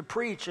gifted to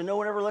preach, and no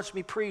one ever lets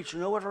me preach,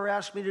 and no one ever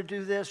asks me to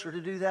do this or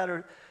to do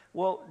that.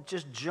 Well,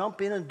 just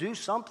jump in and do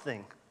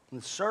something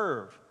and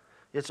serve.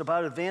 It's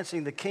about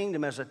advancing the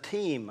kingdom as a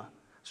team.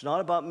 It's not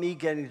about me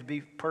getting to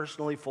be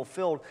personally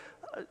fulfilled.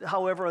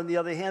 However, on the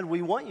other hand,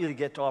 we want you to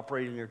get to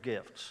operate in your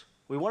gifts.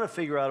 We want to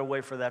figure out a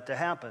way for that to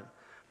happen.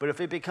 But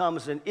if it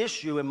becomes an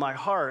issue in my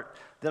heart,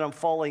 then I'm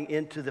falling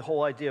into the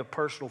whole idea of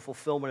personal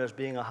fulfillment as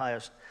being a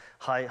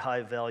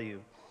high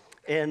value.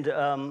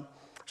 And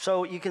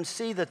so you can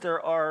see that there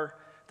are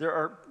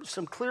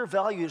some clear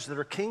values that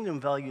are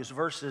kingdom values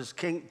versus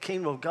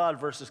kingdom of God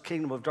versus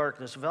kingdom of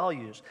darkness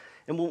values.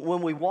 And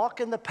when we walk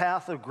in the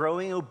path of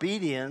growing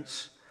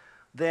obedience,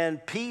 then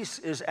peace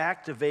is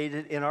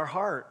activated in our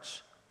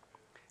hearts.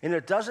 And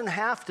it doesn't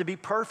have to be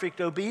perfect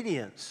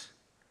obedience.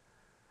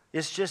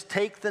 It's just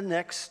take the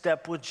next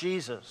step with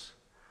Jesus,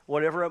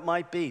 whatever it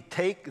might be.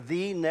 Take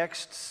the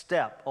next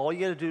step. All you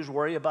got to do is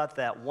worry about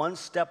that, one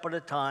step at a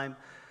time.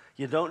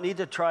 You don't need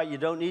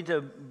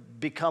to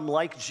become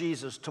like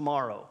Jesus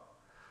tomorrow,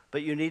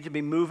 but you need to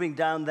be moving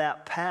down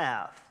that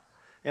path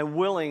and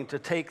willing to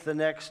take the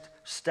next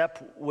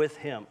step with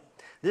him.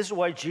 This is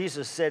why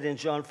Jesus said in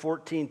John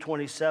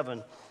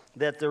 14:27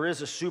 that there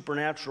is a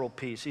supernatural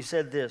peace. He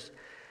said this.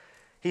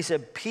 He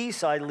said,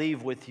 "Peace I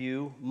leave with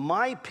you,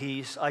 my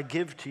peace I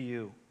give to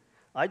you.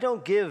 I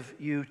don't give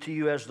to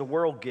you as the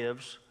world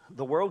gives.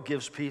 The world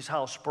gives peace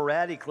how?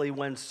 Sporadically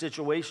when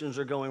situations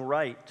are going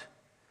right.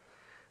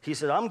 He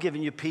said, I'm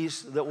giving you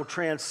peace that will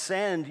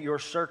transcend your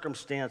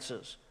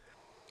circumstances.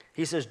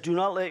 He says, do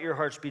not let your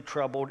hearts be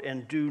troubled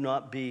and do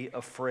not be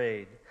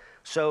afraid."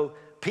 So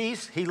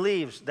peace, he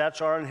leaves.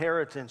 That's our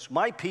inheritance.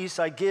 My peace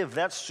I give.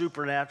 That's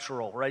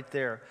supernatural right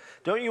there.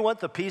 Don't you want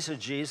the peace of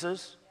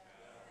Jesus?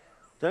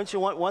 Don't you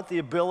want the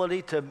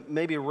ability to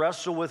maybe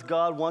wrestle with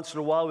God once in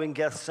a while in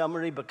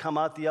Gethsemane, but come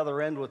out the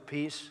other end with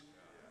peace?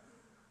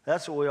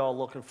 That's what we're all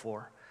looking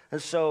for.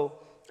 And so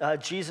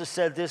Jesus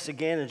said this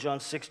again in John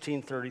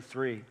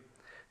 16:33.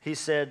 He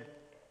said,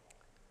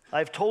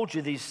 I've told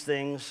you these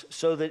things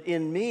so that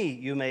in me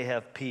you may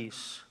have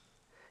peace.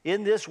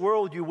 In this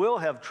world you will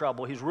have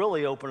trouble. He's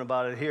really open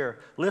about it here.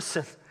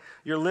 Listen,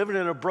 you're living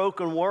in a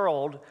broken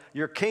world.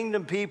 You're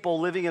kingdom people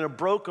living in a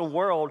broken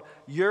world.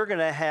 You're going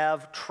to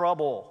have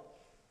trouble.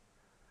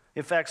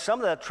 In fact, some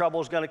of that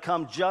trouble is going to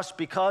come just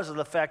because of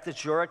the fact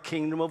that you're a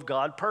kingdom of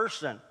God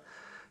person.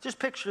 Just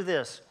picture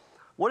this.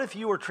 What if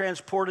you were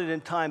transported in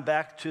time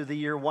back to the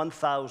year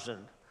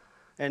 1000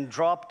 and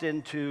dropped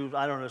into,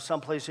 I don't know,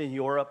 someplace in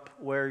Europe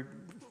where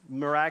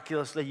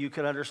miraculously you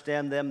could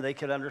understand them, they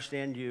could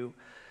understand you,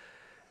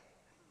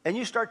 and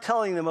you start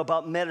telling them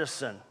about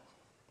medicine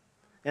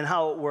and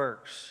how it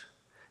works.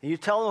 And you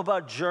tell them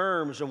about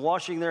germs and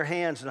washing their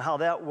hands and how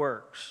that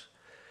works.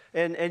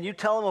 And you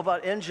tell them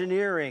about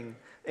engineering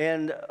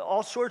and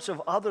all sorts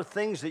of other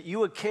things that you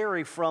would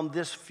carry from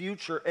this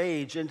future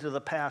age into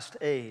the past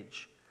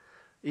age.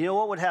 You know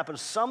what would happen?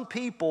 Some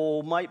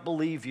people might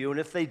believe you, and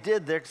if they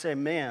did, they'd say,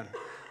 man,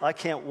 I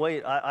can't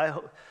wait.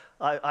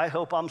 I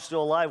hope I'm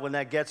still alive when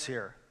that gets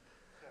here.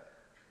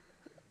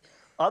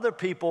 Other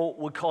people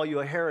would call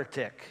you a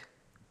heretic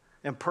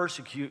and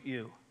persecute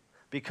you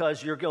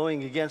because you're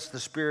going against the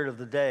spirit of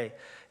the day.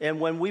 And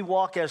when we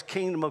walk as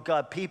kingdom of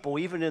God people,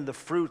 even in the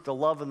fruit, the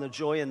love and the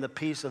joy and the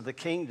peace of the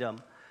kingdom,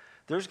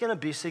 there's going to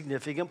be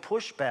significant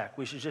pushback.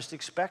 We should just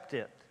expect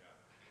it.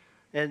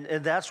 And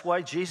that's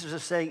why Jesus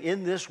is saying,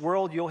 in this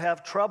world you'll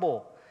have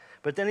trouble.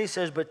 But then he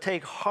says, but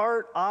take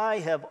heart, I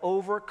have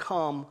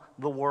overcome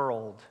the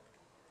world.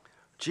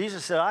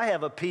 Jesus said, I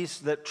have a peace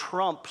that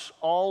trumps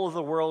all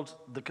the world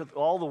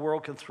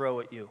can throw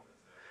at you.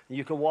 And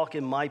you can walk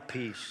in my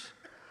peace.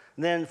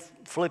 And then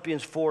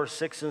Philippians 4,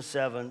 6, and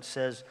 7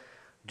 says,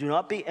 do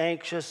not be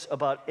anxious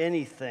about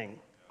anything,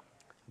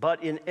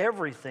 but in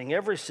everything,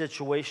 every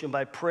situation,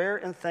 by prayer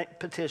and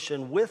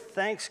petition with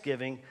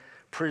thanksgiving,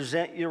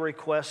 present your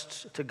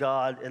requests to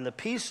God, and the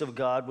peace of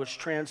God, which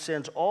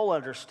transcends all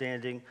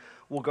understanding,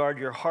 will guard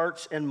your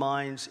hearts and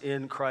minds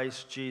in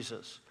Christ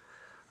Jesus.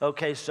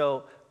 Okay,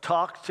 so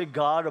talk to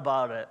God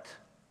about it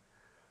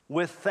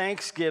with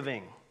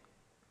thanksgiving.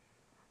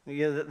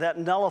 That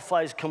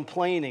nullifies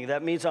complaining.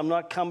 That means I'm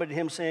not coming to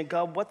him saying,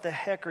 God, what the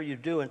heck are you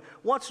doing?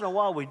 Once in a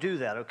while we do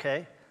that,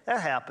 okay?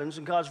 That happens,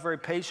 and God's very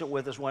patient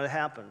with us when it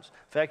happens.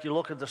 In fact, you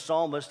look at the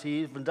psalmist,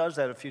 he even does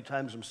that a few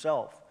times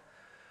himself.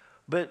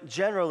 But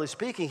generally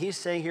speaking, he's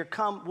saying here,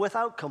 come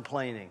without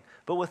complaining,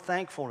 but with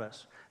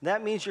thankfulness.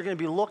 That means you're going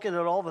to be looking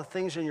at all the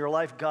things in your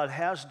life God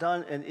has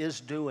done and is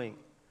doing.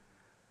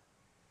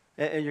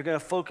 And you're going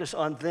to focus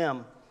on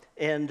them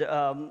and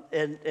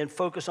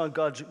focus on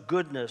God's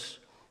goodness.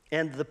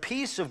 And the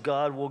peace of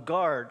God will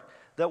guard.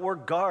 That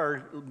word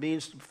guard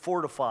means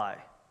fortify.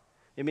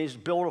 It means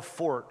build a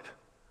fort.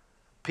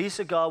 Peace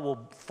of God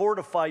will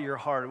fortify your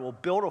heart. It will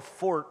build a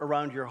fort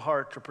around your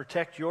heart to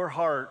protect your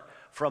heart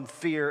from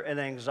fear and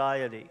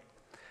anxiety.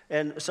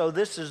 And so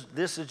this is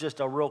just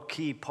a real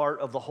key part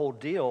of the whole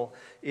deal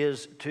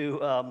is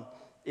to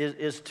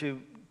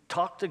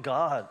talk to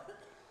God.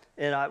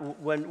 And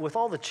with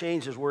all the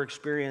changes we're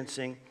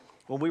experiencing,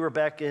 when we were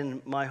back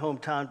in my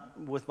hometown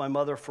with my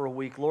mother for a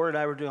week, Laura and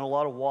I were doing a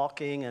lot of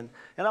walking, and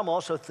I'm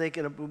also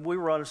thinking, we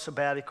were on a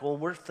sabbatical,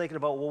 and we're thinking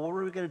about, well, what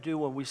are we going to do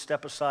when we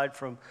step aside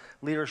from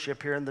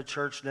leadership here in the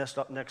church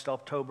next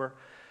October,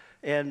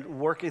 and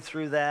working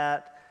through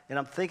that, and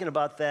I'm thinking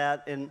about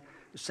that, and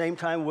at the same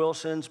time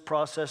Wilson's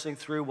processing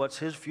through what's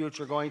his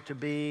future going to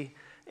be,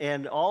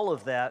 and all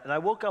of that, and I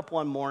woke up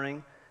one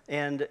morning,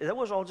 and that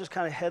was all just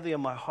kind of heavy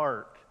on my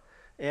heart,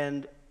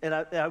 and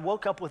I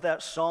woke up with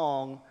that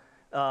song,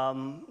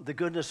 the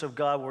goodness of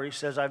God, where he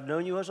says, I've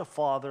known you as a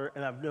father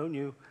and I've known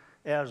you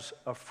as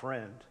a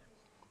friend.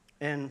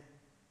 And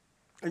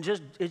it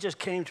just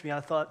came to me. I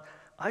thought,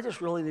 I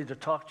just really need to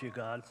talk to you,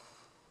 God.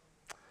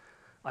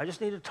 I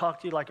just need to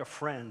talk to you like a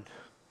friend.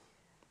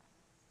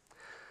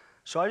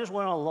 So I just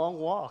went on a long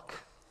walk.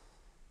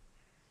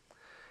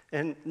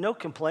 And no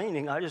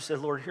complaining. I just said,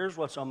 Lord, here's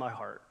what's on my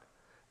heart.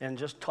 And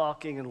just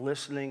talking and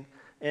listening.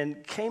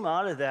 And came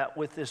out of that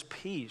with this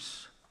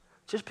peace.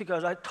 Just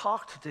because I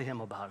talked to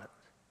him about it.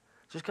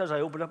 Just because I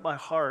opened up my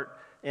heart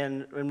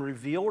and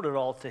revealed it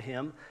all to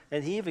him.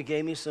 And he even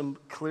gave me some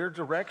clear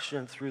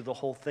direction through the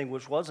whole thing,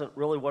 which wasn't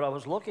really what I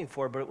was looking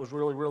for, but it was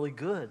really, really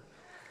good.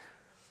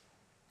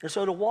 And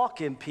so to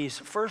walk in peace,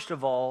 first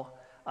of all,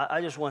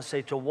 I just want to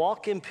say to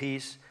walk in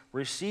peace,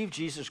 receive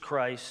Jesus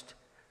Christ,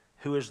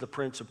 who is the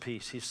Prince of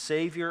Peace. He's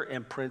Savior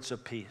and Prince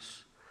of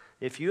Peace.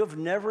 If you have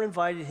never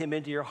invited him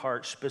into your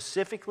heart,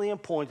 specifically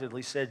and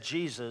pointedly said,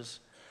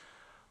 Jesus,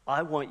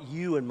 I want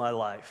you in my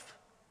life.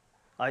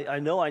 I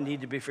know I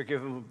need to be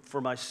forgiven for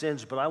my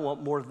sins, but I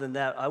want more than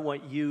that. I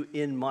want you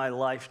in my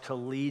life to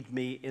lead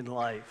me in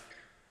life.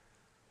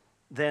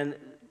 Then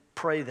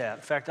pray that.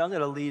 In fact, I'm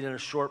going to lead in a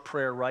short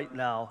prayer right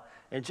now.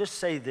 And just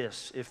say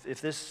this.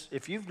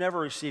 If you've never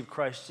received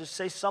Christ, just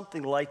say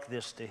something like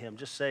this to him.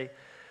 Just say,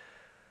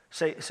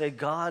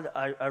 God,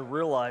 I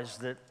realize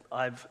that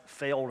I've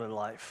failed in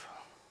life.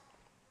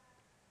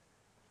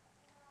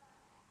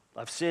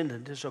 I've sinned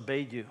and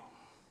disobeyed you.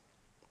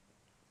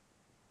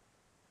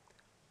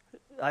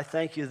 I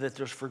thank you that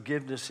there's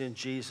forgiveness in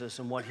Jesus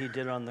and what he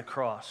did on the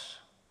cross.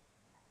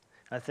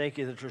 I thank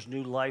you that there's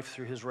new life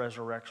through his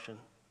resurrection.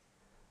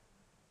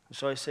 And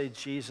so I say,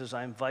 Jesus,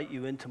 I invite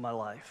you into my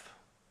life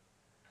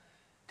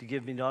to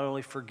give me not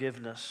only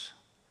forgiveness,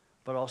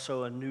 but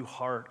also a new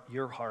heart,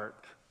 your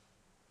heart.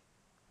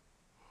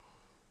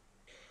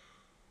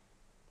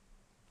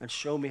 And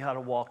show me how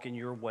to walk in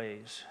your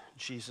ways. In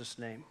Jesus'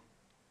 name,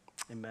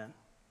 amen.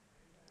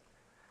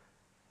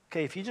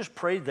 Okay, if you just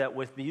prayed that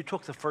with me, you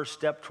took the first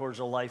step towards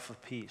a life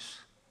of peace.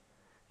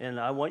 And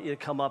I want you to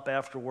come up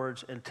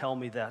afterwards and tell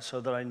me that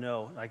so that I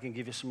know. I can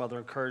give you some other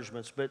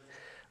encouragements. But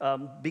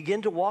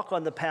begin to walk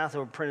on the path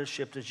of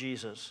apprenticeship to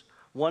Jesus,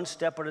 one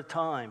step at a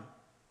time.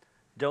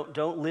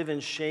 Don't live in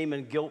shame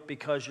and guilt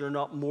because you're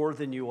not more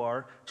than you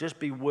are. Just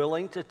be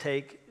willing to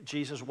take,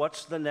 Jesus,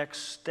 what's the next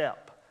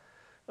step?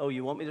 Oh,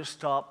 you want me to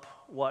stop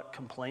what?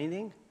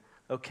 Complaining?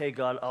 Okay,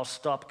 God, I'll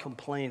stop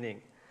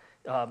complaining.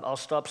 I'll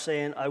stop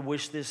saying, I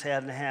wish this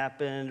hadn't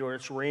happened, or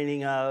it's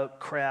raining out,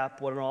 crap,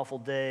 what an awful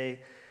day.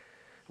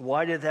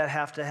 Why did that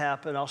have to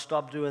happen? I'll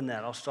stop doing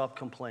that. I'll stop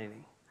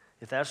complaining.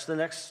 If that's the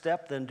next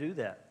step, then do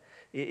that.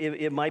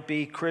 It might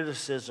be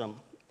criticism.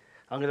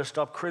 I'm going to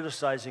stop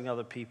criticizing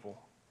other people.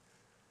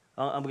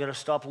 I'm going to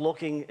stop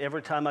looking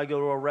every time I go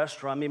to a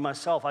restaurant. I mean,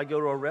 myself, I go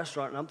to a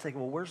restaurant and I'm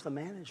thinking, well, where's the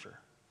manager?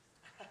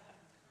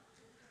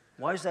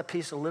 Why is that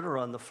piece of litter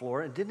on the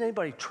floor? And didn't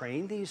anybody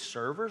train these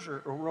servers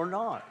or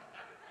not?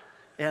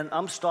 And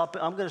I'm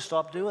going to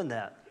stop doing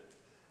that.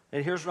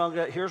 And here's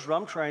what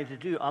I'm trying to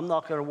do. I'm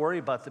not going to worry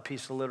about the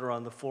piece of litter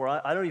on the floor.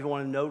 I don't even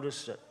want to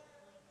notice it.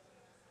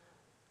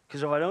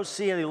 Because if I don't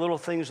see any little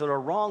things that are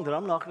wrong, then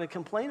I'm not going to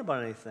complain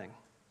about anything.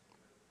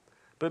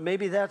 But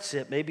maybe that's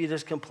it. Maybe it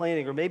is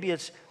complaining, or maybe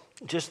it's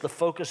just the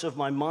focus of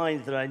my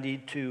mind that I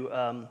need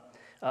to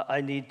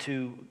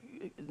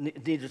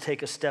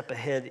take a step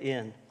ahead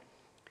in.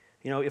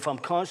 You know, if I'm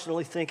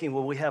constantly thinking,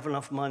 will we have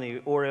enough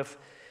money? Or if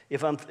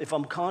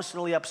I'm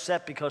constantly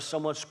upset because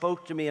someone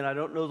spoke to me and I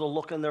don't know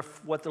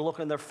what the look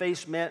on their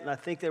face meant, and I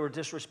think they were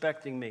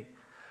disrespecting me.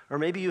 Or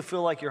maybe you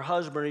feel like your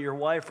husband or your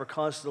wife are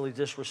constantly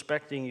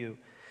disrespecting you.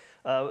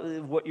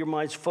 What your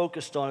mind's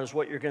focused on is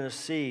what you're going to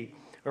see.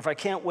 Or if I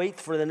can't wait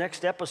for the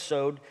next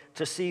episode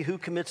to see who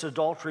commits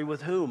adultery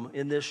with whom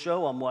in this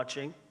show I'm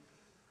watching.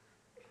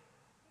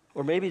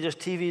 Or maybe just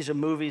TVs and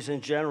movies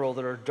in general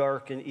that are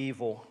dark and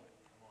evil.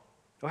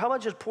 Or how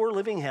about just poor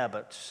living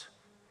habits?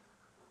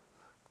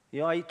 You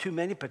know, I eat too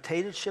many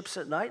potato chips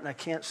at night and I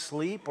can't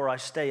sleep, or I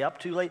stay up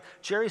too late.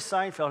 Jerry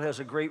Seinfeld has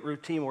a great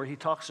routine where he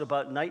talks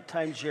about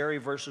nighttime Jerry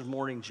versus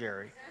morning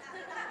Jerry.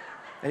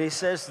 And he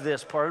says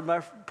this,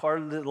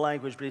 pardon the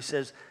language, but he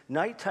says,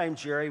 nighttime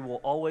Jerry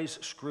will always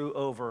screw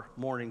over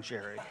morning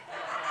Jerry.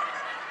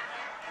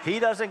 He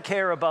doesn't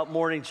care about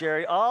morning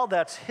Jerry. Oh,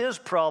 that's his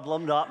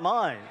problem, not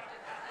mine.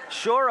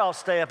 Sure, I'll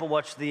stay up and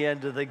watch the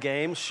end of the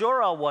game.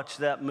 Sure, I'll watch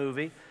that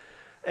movie.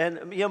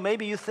 And, you know,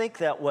 maybe you think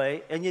that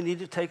way, and you need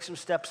to take some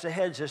steps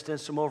ahead just in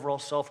some overall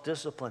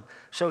self-discipline.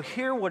 So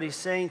hear what he's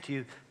saying to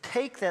you.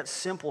 Take that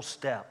simple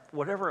step,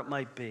 whatever it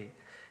might be,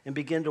 and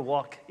begin to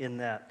walk in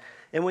that.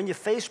 And when you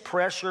face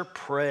pressure,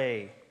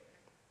 pray.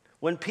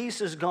 When peace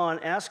is gone,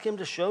 ask him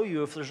to show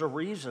you if there's a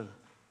reason.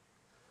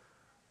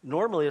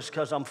 Normally it's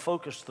because I'm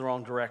focused the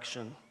wrong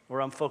direction,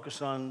 or I'm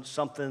focused on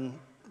something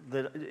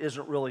that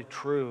isn't really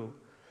true.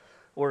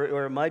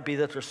 Or it might be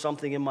that there's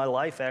something in my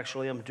life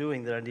actually I'm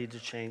doing that I need to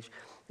change.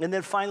 And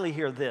then finally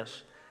hear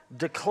this.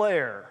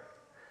 Declare,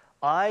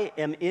 I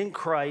am in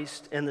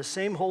Christ, and the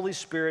same Holy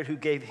Spirit who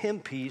gave him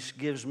peace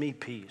gives me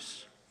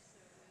peace.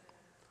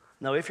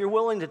 Now, if you're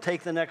willing to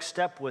take the next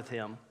step with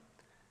him,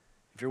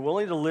 if you're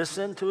willing to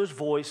listen to his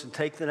voice and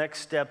take the next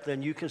step,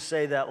 then you can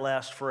say that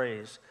last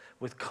phrase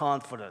with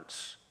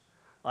confidence.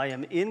 I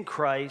am in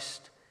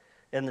Christ,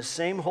 and the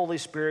same Holy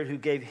Spirit who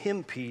gave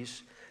him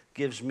peace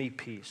gives me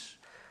peace.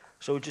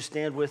 So would you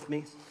stand with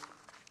me?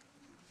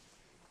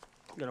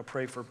 I'm going to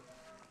pray for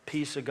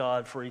peace of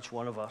God for each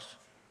one of us.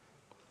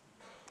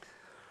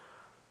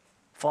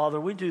 Father,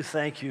 we do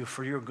thank you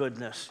for your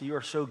goodness. You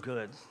are so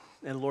good.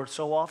 And Lord,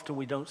 so often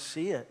we don't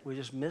see it. We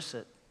just miss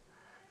it.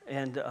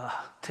 And it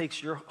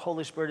takes your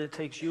Holy Spirit, it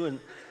takes you and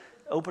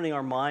opening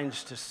our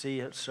minds to see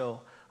it. So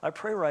I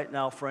pray right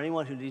now for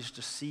anyone who needs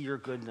to see your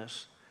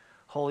goodness,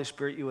 Holy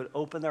Spirit, you would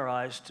open their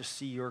eyes to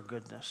see your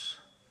goodness.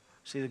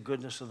 See the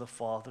goodness of the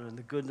Father and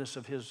the goodness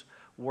of his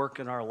work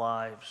in our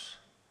lives.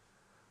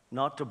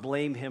 Not to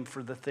blame him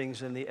for the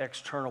things in the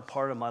external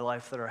part of my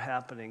life that are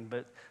happening,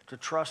 but to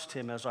trust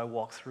him as I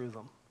walk through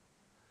them.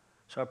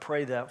 So I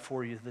pray that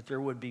for you, that there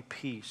would be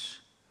peace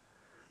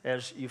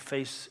as you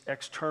face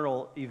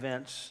external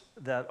events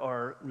that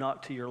are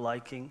not to your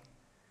liking.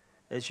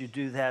 As you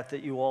do that,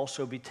 that you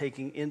also be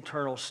taking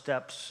internal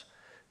steps,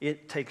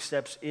 take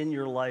steps in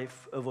your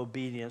life of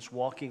obedience,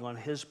 walking on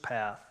his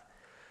path,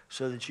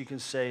 so that you can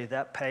say,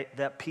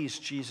 that peace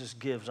Jesus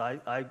gives,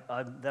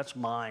 that's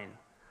mine.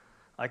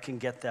 I can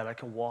get that. I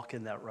can walk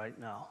in that right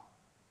now.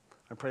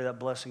 I pray that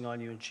blessing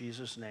on you in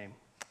Jesus' name.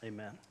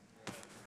 Amen.